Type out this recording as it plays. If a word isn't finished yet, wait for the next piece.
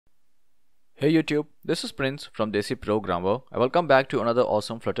Hey YouTube, this is Prince from Desi Programmer. Welcome back to another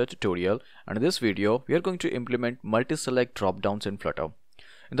awesome Flutter tutorial, and in this video we are going to implement multi-select dropdowns in Flutter.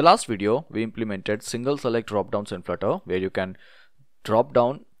 In the last video we implemented single select dropdowns in Flutter where you can drop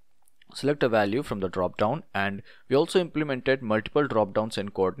down, select a value from the dropdown, and we also implemented multiple dropdowns in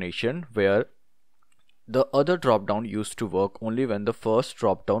coordination where the other dropdown used to work only when the first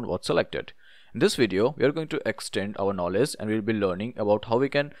dropdown was selected. In this video we are going to extend our knowledge and we will be learning about how we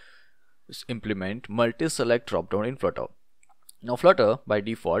can implement multi-select dropdown in Flutter. Now Flutter by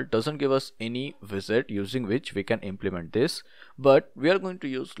default doesn't give us any widget using which we can implement this, but we are going to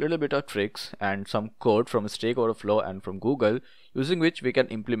use a little bit of tricks and some code from Stack Overflow and from Google using which we can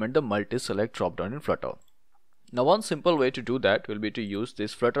implement the multi-select dropdown in Flutter. Now one simple way to do that will be to use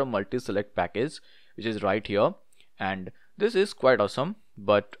this Flutter multi-select package, which is right here, and this is quite awesome,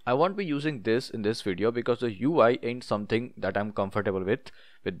 but I won't be using this in this video because the UI ain't something that I'm comfortable with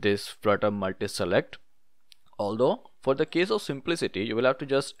this Flutter multi-select. Although for the case of simplicity you will have to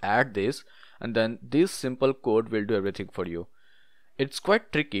just add this and then this simple code will do everything for you. It's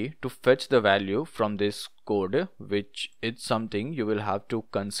quite tricky to fetch the value from this code, which is something you will have to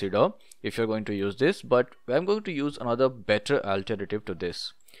consider if you're going to use this, but I'm going to use another better alternative to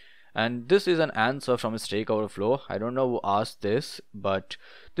this. And this is an answer from Stack Overflow. I don't know who asked this, but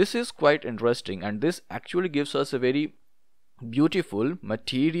this is quite interesting, and this actually gives us a very beautiful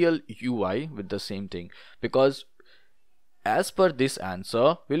material UI with the same thing, because as per this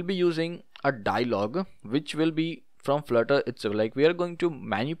answer we'll be using a dialog which will be from Flutter itself. Like, we are going to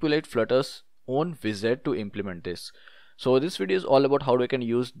manipulate Flutter's own widget to implement this. So this video is all about how we can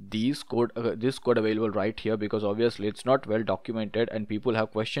use this code available right here, because obviously it's not well documented and people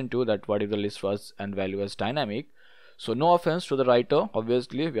have questioned too that what if the list was and value was dynamic. So no offense to the writer,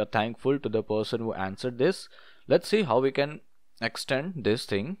 obviously we are thankful to the person who answered this. Let's see how we can extend this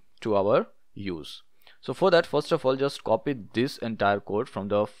thing to our use. So for that, first of all, just copy this entire code from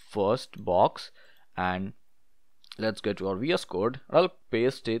the first box and let's get to our VS Code. I'll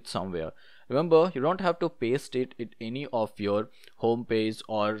paste it somewhere. Remember, you don't have to paste it in any of your home page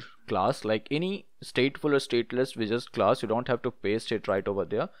or class, like any stateful or stateless widgets class. You don't have to paste it right over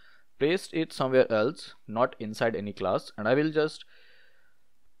there. Paste it somewhere else, not inside any class. And I'll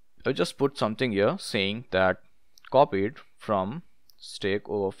just put something here saying that copied from Stack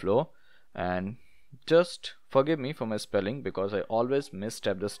Overflow, and just forgive me for my spelling because I always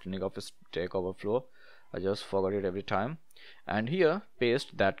misstep the spelling of Stack Overflow. I just forgot it every time. And here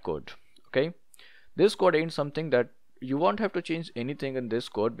paste that code. Okay, this code ain't something that you won't have to change anything in this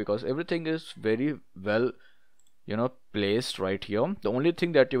code because everything is very well placed right here. The only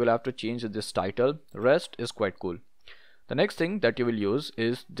thing that you will have to change is this title. Rest is quite cool. The next thing that you will use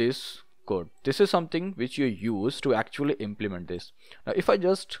is this code. This is something which you use to actually implement this. Now if I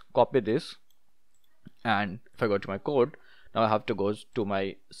just copy this and if I go to my code, now I have to go to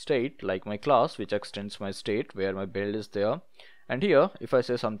my state, like my class which extends my state where my build is there. And here if I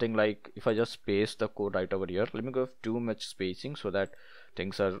say something like, if I just paste the code right over here, let me go too much spacing so that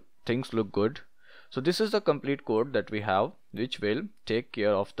things look good. So this is the complete code that we have, which will take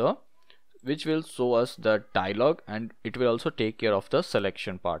care of which will show us the dialog, and it will also take care of the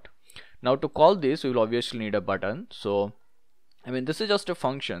selection part. Now to call this, we will obviously need a button. So I mean, this is just a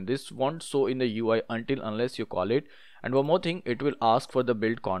function. This won't show in the UI unless you call it. And one more thing, it will ask for the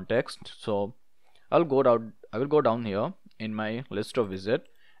build context. So I will go down here in my list of widget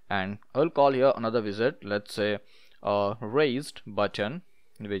and I will call here another widget, let's say raised button,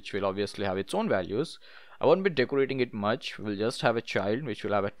 which will obviously have its own values. I won't be decorating it much. We'll just have a child which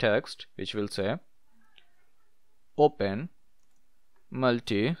will have a text which will say open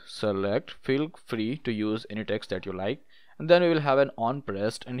multi-select. Feel free to use any text that you like. And then we will have an on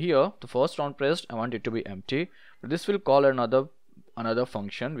pressed, and here the first on pressed I want it to be empty, but this will call another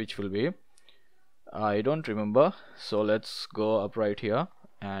function which will be, I don't remember, so let's go up right here.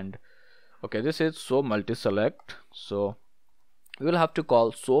 And okay, this is so multi-select, so we will have to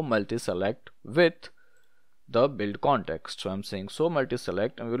call so multi-select with the build context. So I'm saying so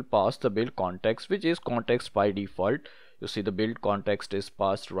multi-select and we will pass the build context, which is context by default. You see the build context is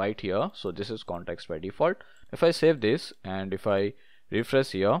passed right here, so this is context by default. If I save this and if I refresh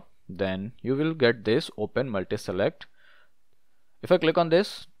here, then you will get this open multi-select. If I click on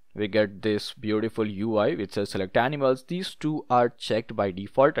this, we get this beautiful UI which says select animals. These two are checked by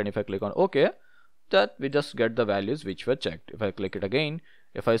default, and if I click on OK, that we just get the values which were checked. If I click it again,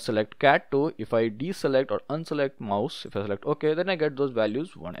 if I select cat 2, if I deselect or unselect mouse, if I select OK, then I get those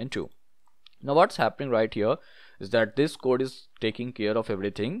values 1 and 2. Now what's happening right here is that this code is taking care of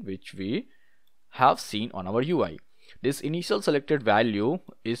everything which we have seen on our UI. this initial selected value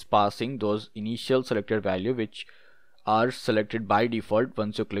is passing those initial selected value which are selected by default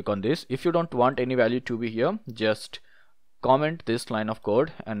once you click on this. If you don't want any value to be here, just comment this line of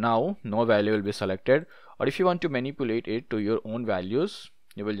code and now no value will be selected. Or if you want to manipulate it to your own values,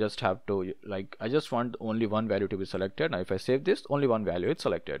 you will just have to, like, I just want only one value to be selected. Now if I save this, only one value is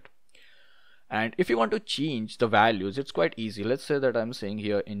selected. And if you want to change the values, it's quite easy. Let's say that I'm saying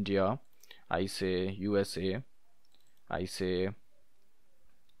here India, I say USA, I say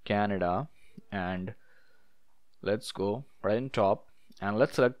Canada, and let's go right on top and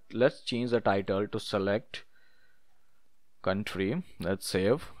let's change the title to select country. Let's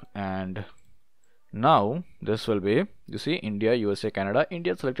save, and now this will be, you see, India, USA, Canada.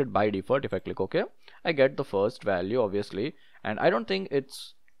 India selected by default. If I click OK, I get the first value obviously, and I don't think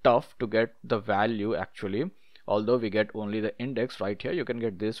it's tough to get the value actually. Although we get only the index right here, you can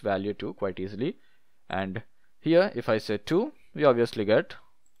get this value too quite easily. And here if I say 2, we obviously get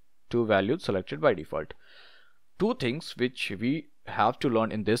 2 values selected by default. Two things which we have to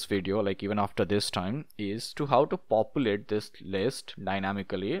learn in this video, like even after this time, is to how to populate this list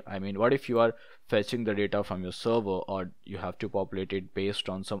dynamically. I mean, what if you are fetching the data from your server or you have to populate it based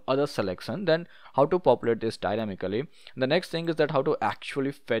on some other selection, then how to populate this dynamically. And the next thing is that how to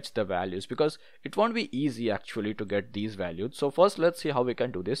actually fetch the values, because it won't be easy actually to get these values. So first let's see how we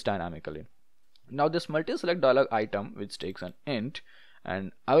can do this dynamically. Now this multi-select dialog item which takes an int,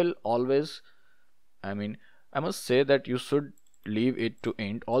 and I will always, I must say that you should leave it to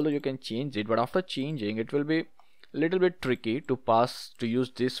int, although you can change it, but after changing it will be a little bit tricky to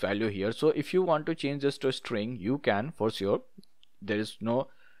use this value here. So if you want to change this to a string, you can for sure, there is no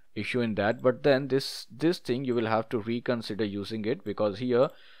issue in that, but then this thing you will have to reconsider using it, because here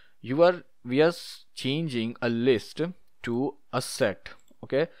we are changing a list to a set,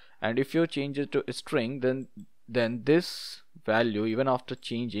 okay? And if you change it to a string, then this value even after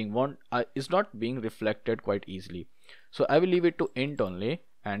changing is not being reflected quite easily. So I will leave it to int only,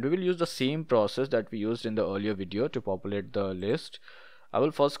 and we will use the same process that we used in the earlier video to populate the list. I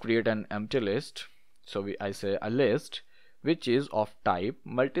will first create an empty list. So I say a list which is of type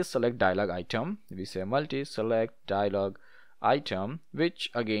multi-select dialog item. We say multi-select dialog item, which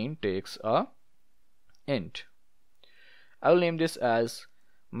again takes a int. I will name this as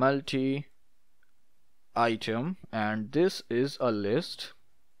multi item, and this is a list.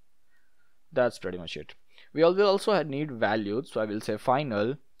 That's pretty much it. We will also need values, so I will say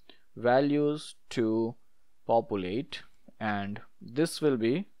final values to populate, and this will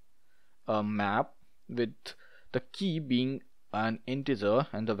be a map with the key being an integer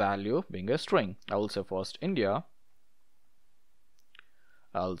and the value being a string. I will say first India,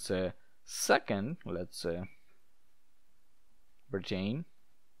 I'll say second, let's say Britain,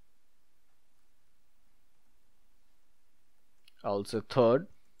 I'll say third,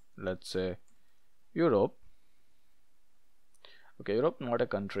 let's say Europe. Okay, Europe not a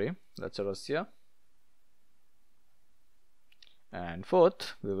country, let's say Russia. And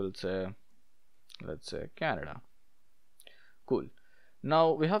fourth we will say, let's say Canada. Cool.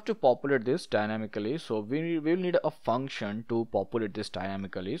 Now we have to populate this dynamically, so we will need a function to populate this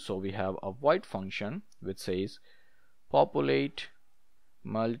dynamically. So we have a void function which says populate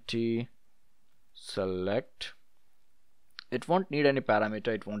multi-select. It won't need any parameter,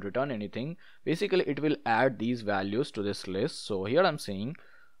 it won't return anything. Basically it will add these values to this list. So here I'm saying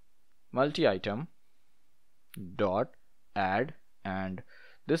multi-item dot add, and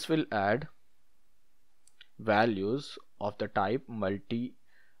this will add values of the type multi-select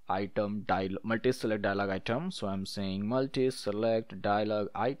dialog item. So I'm saying multi-select dialog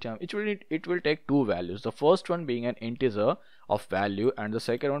item. It will take two values, the first one being an integer of value and the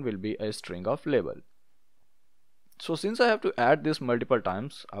second one will be a string of label. So since I have to add this multiple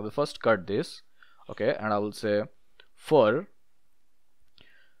times, I will first cut this, okay, and I will say for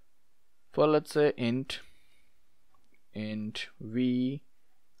let's say int v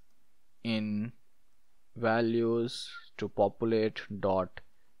in values to populate dot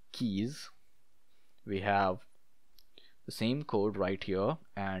keys. We have the same code right here,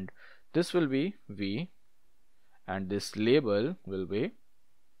 and this will be v and this label will be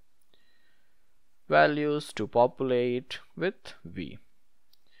values to populate with v.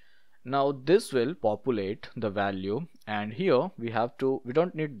 Now this will populate the value, and here we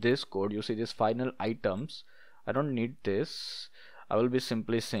don't need this code. You see this final items, I don't need this. I will be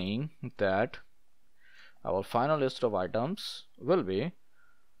simply saying that our final list of items will be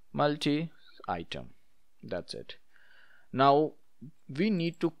multi-item. That's it. Now we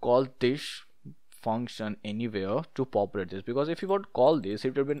need to call this function anywhere to populate this, because if you would call this,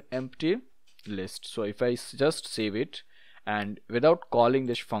 it will be an empty list. So if I just save it and without calling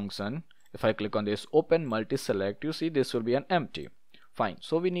this function, if I click on this open multi-select, you see this will be an empty. Fine,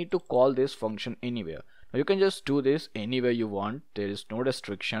 so we need to call this function anywhere. Now you can just do this anywhere you want, there is no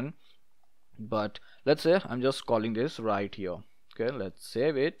restriction, but let's say I'm just calling this right here. Okay, let's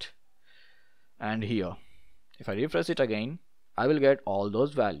save it, and here if I refresh it again, I will get all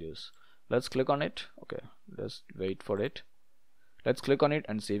those values. Let's click on it. Okay, let's wait for it. Let's click on it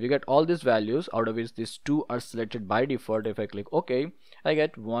and see we get all these values, out of which these two are selected by default. If I click OK, I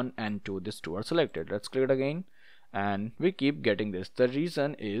get 1 and 2. These two are selected. Let's click it again and we keep getting this. The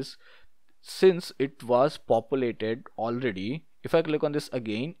reason is since it was populated already, if I click on this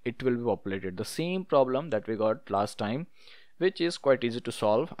again, it will be populated. The same problem that we got last time, which is quite easy to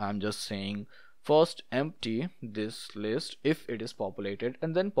solve. I'm just saying first empty this list if it is populated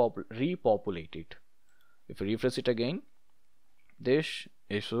and then repopulate it. If we refresh it again, this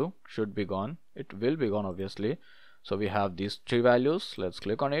issue should be gone. It will be gone obviously. So we have these 3 values. Let's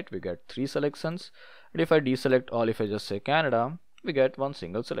click on it. We get 3 selections, and if I deselect all, if I just say Canada, we get 1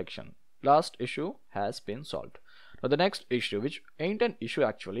 single selection. Last issue has been solved. Now the next issue, which ain't an issue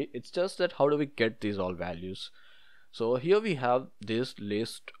actually, it's just that how do we get these all values. So here we have this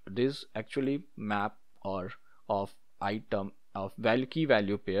list, this actually map or of item of value key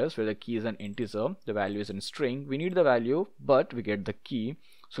value pairs where the key is an integer, the value is in string. We need the value but we get the key.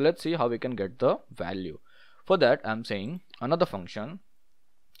 So let's see how we can get the value. For that I'm saying another function,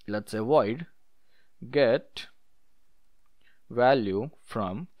 let's say void get value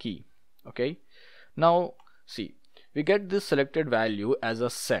from key. Okay, now see we get this selected value as a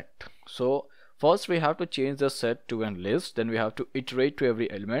set. So first we have to change the set to a list, then we have to iterate to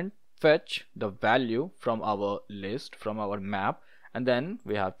every element, fetch the value from our list, from our map, and then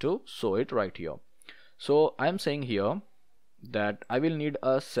we have to show it right here. So I'm saying here that I will need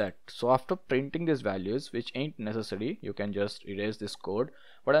a set. So after printing these values, which ain't necessary, you can just erase this code.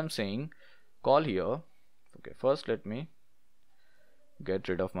 What I'm saying, call here. Okay, first let me get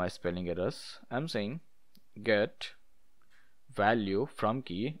rid of my spelling errors. I'm saying get value from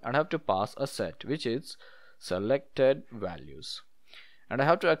key and I have to pass a set which is selected values, and I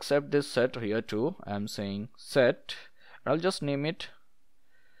have to accept this set here too. I'm saying set, and I'll just name it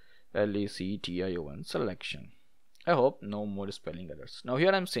LECTION selection. I hope no more spelling errors. Now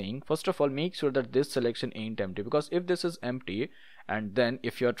here I'm saying first of all make sure that this selection ain't empty, because if this is empty and then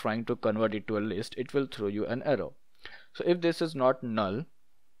if you're trying to convert it to a list, it will throw you an error. So if this is not null,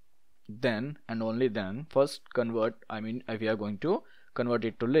 then and only then first convert, if we are going to convert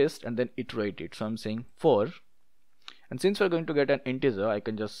it to list and then iterate it. So I'm saying for, and since we're going to get an integer, I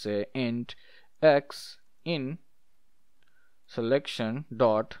can just say int x in selection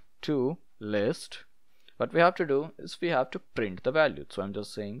dot to list. What we have to do is we have to print the value. So I'm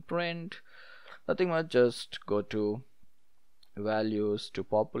just saying print, nothing much, just go to values to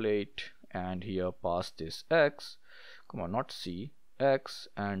populate and here pass this x, come on, not c, x,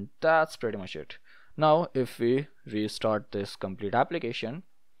 and that's pretty much it. Now if we restart this complete application,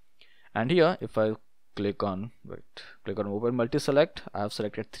 and here if I click on open multi-select, I have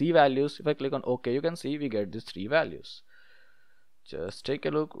selected 3 values. If I click on OK, you can see we get these 3 values. Just take a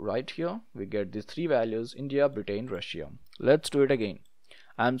look right here, we get these 3 values: India, Britain, Russia. Let's do it again.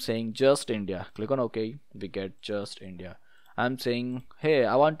 I'm saying just India, click on OK, we get just India. I'm saying hey,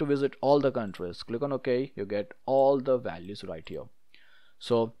 I want to visit all the countries, click on OK, you get all the values right here.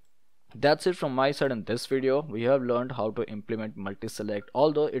 So that's it from my side in this video. We have learned how to implement multi-select,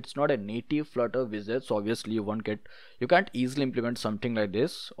 although it's not a native Flutter widget, so obviously you can't easily implement something like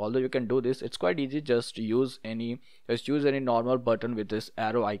this. Although you can do this, it's quite easy. Just use any normal button with this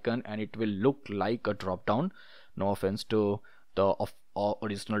arrow icon and it will look like a drop down. No offense to the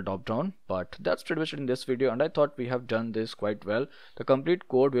original drop down, but that's pretty much it in this video, and I thought we have done this quite well. The complete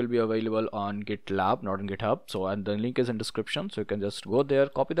code will be available on GitLab, not on GitHub, so and the link is in description, so you can just go there,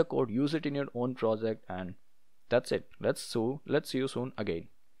 copy the code, use it in your own project, and that's it. Let's see you soon again.